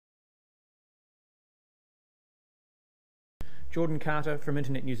Jordan Carter from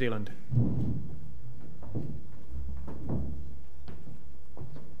Internet New Zealand.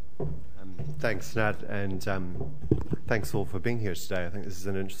 Thanks, Nat, and thanks all for being here today. I think this is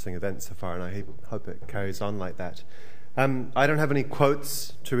an interesting event so far, and I hope it carries on like that. I don't have any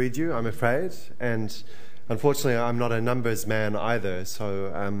quotes to read you, I'm afraid, and unfortunately I'm not a numbers man either,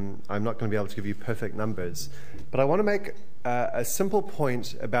 so I'm not going to be able to give you perfect numbers. But I want to make a simple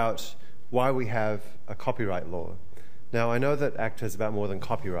point about why we have a copyright law. Now, I know that ACTA is about more than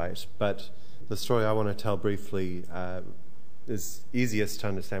copyright, but the story I want to tell briefly is easiest to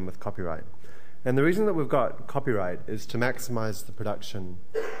understand with copyright. And the reason that we've got copyright is to maximize the production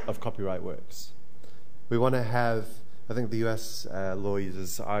of copyright works. We want to have, I think the US law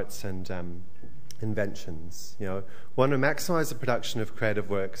uses arts and inventions. We want to maximize the production of creative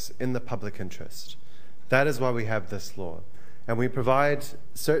works in the public interest. That is why we have this law. And we provide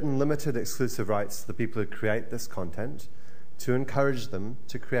certain limited exclusive rights to the people who create this content to encourage them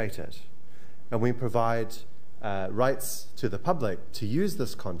to create it. And we provide rights to the public to use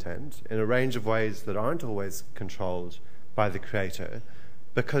this content in a range of ways that aren't always controlled by the creator,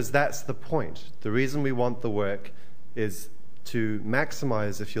 because that's the point. The reason we want the work is to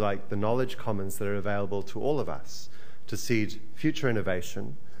maximize, if you like, the knowledge commons that are available to all of us, to seed future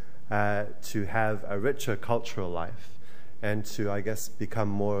innovation, to have a richer cultural life, and to, I guess, become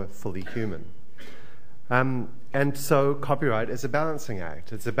more fully human. And so copyright is a balancing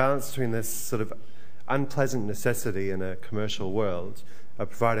act. It's a balance between this sort of unpleasant necessity in a commercial world of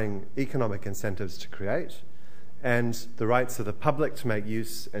providing economic incentives to create and the rights of the public to make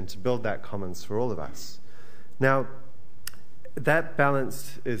use and to build that commons for all of us. Now, that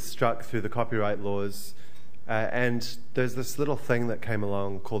balance is struck through the copyright laws, and there's this little thing that came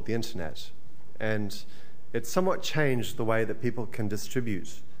along called the internet, and it's somewhat changed the way that people can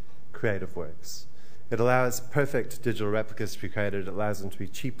distribute creative works. It allows perfect digital replicas to be created. It allows them to be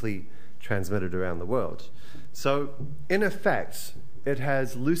cheaply transmitted around the world. So, in effect, it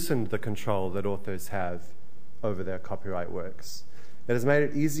has loosened the control that authors have over their copyright works. It has made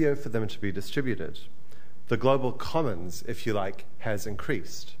it easier for them to be distributed. The global commons, if you like, has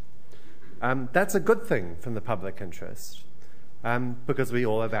increased. That's a good thing from the public interest, because we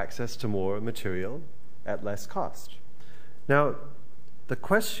all have access to more material at less cost. Now, the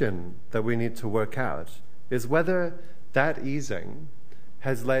question that we need to work out is whether that easing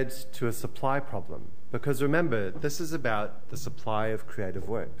has led to a supply problem. Because remember, this is about the supply of creative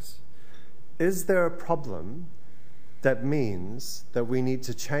works. Is there a problem that means that we need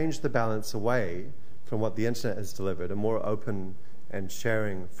to change the balance away from what the internet has delivered, a more open and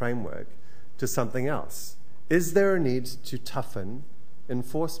sharing framework, to something else? Is there a need to toughen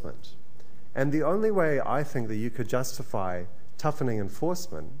enforcement? And the only way I think that you could justify toughening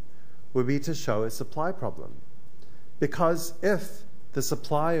enforcement would be to show a supply problem. Because if the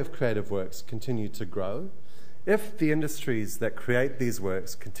supply of creative works continue to grow, if the industries that create these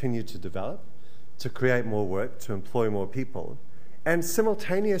works continue to develop, to create more work, to employ more people, and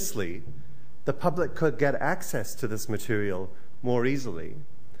simultaneously the public could get access to this material more easily,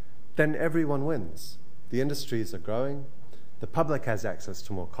 then everyone wins. The industries are growing, the public has access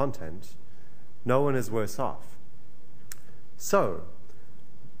to more content, no one is worse off. So,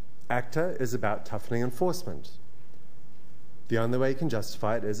 ACTA is about toughening enforcement. The only way you can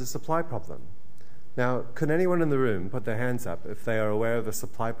justify it is a supply problem. Now, could anyone in the room put their hands up if they are aware of a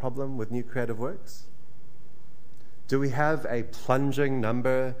supply problem with new creative works? Do we have a plunging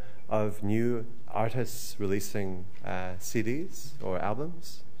number of new artists releasing CDs or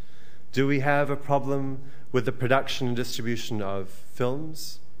albums? Do we have a problem with the production and distribution of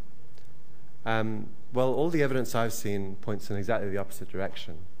films? Well, all the evidence I've seen points in exactly the opposite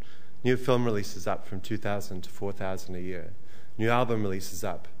direction. New film releases up from 2,000 to 4,000 a year. New album releases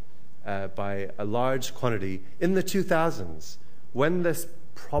up by a large quantity in the 2000s, when this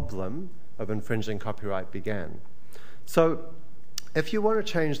problem of infringing copyright began. So, if you want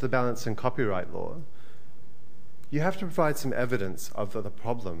to change the balance in copyright law, you have to provide some evidence of the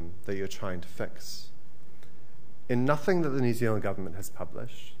problem that you're trying to fix. In nothing that the New Zealand government has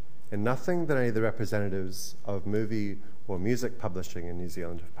published, in nothing that any of the representatives of movie or music publishing in New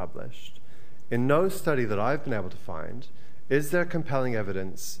Zealand have published, in no study that I've been able to find, is there compelling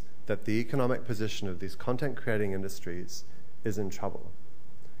evidence that the economic position of these content-creating industries is in trouble.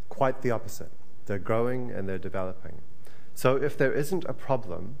 Quite the opposite. They're growing and they're developing. So if there isn't a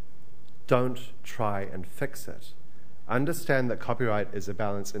problem, don't try and fix it. Understand that copyright is a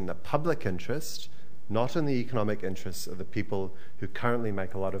balance in the public interest, not in the economic interests of the people who currently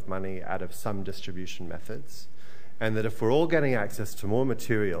make a lot of money out of some distribution methods, and that if we're all getting access to more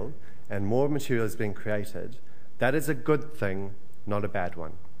material and more material is being created, That is a good thing, not a bad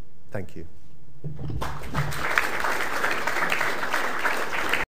one. Thank you.